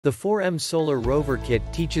The 4M Solar Rover Kit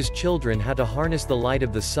teaches children how to harness the light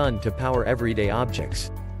of the sun to power everyday objects.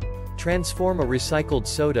 Transform a recycled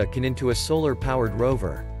soda can into a solar-powered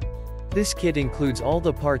rover. This kit includes all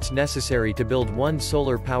the parts necessary to build one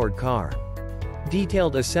solar-powered car.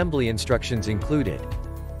 Detailed assembly instructions included.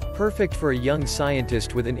 Perfect for a young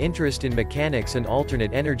scientist with an interest in mechanics and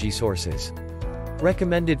alternate energy sources.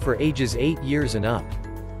 Recommended for ages 8 years and up.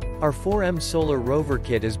 Our 4M Solar Rover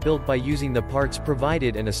Kit is built by using the parts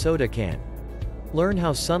provided in a soda can. Learn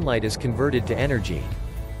how sunlight is converted to energy.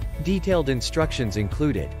 Detailed instructions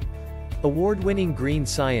included. Award-winning green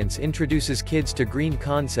science introduces kids to green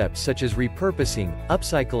concepts such as repurposing,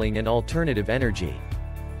 upcycling and alternative energy.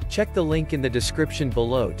 Check the link in the description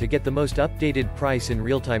below to get the most updated price in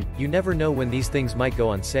real time. You never know when these things might go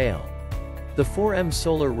on sale. The 4M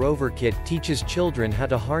Solar Rover Kit teaches children how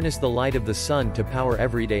to harness the light of the sun to power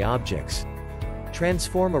everyday objects.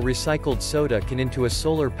 Transform a recycled soda can into a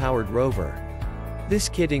solar-powered rover. This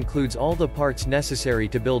kit includes all the parts necessary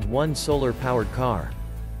to build one solar-powered car.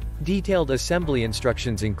 Detailed assembly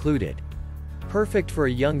instructions included. Perfect for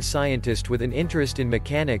a young scientist with an interest in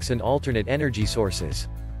mechanics and alternate energy sources.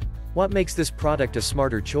 What makes this product a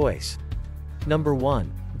smarter choice? Number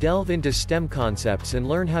 1. Delve into STEM concepts and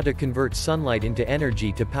learn how to convert sunlight into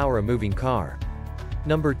energy to power a moving car.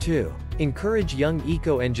 Number 2. Encourage young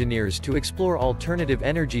eco-engineers to explore alternative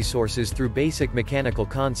energy sources through basic mechanical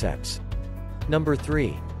concepts. Number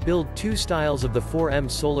 3. Build 2 styles of the 4M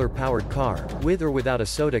solar-powered car, with or without a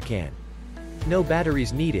soda can. No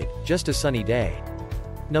batteries needed, just a sunny day.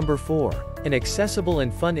 Number 4. An accessible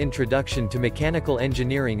and fun introduction to mechanical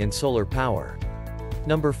engineering and solar power.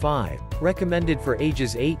 Number 5. Recommended for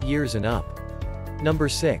ages 8 years and up. Number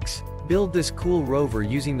 6. Build this cool rover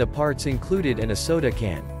using the parts included in a soda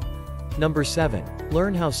can. Number 7.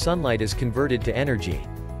 Learn how sunlight is converted to energy.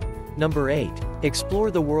 Number 8. Explore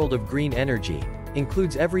the world of green energy.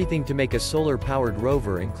 Includes everything to make a solar-powered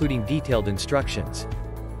rover including detailed instructions.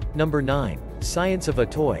 Number 9. Science of a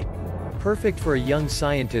toy. Perfect for a young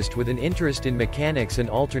scientist with an interest in mechanics and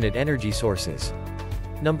alternate energy sources.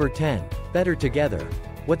 Number 10. Better together.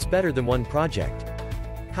 What's better than one project?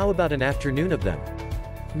 How about an afternoon of them?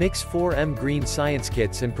 Mix 4M green science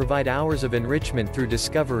kits and provide hours of enrichment through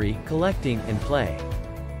discovery, collecting, and play.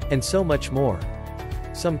 And so much more.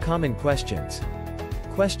 Some common questions.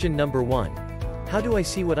 Question number 1. How do I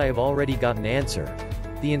see what I have already got an answer?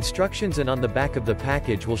 The instructions and on the back of the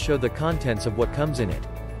package will show the contents of what comes in it.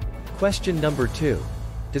 Question number 2.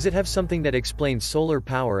 Does it have something that explains solar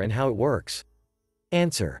power and how it works?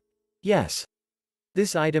 Answer. Yes.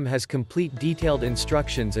 This item has complete detailed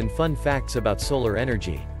instructions and fun facts about solar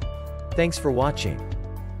energy. Thanks for watching.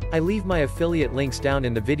 I leave my affiliate links down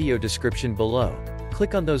in the video description below.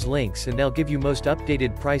 Click on those links and they'll give you most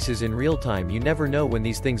updated prices in real time. You never know when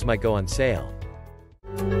these things might go on sale.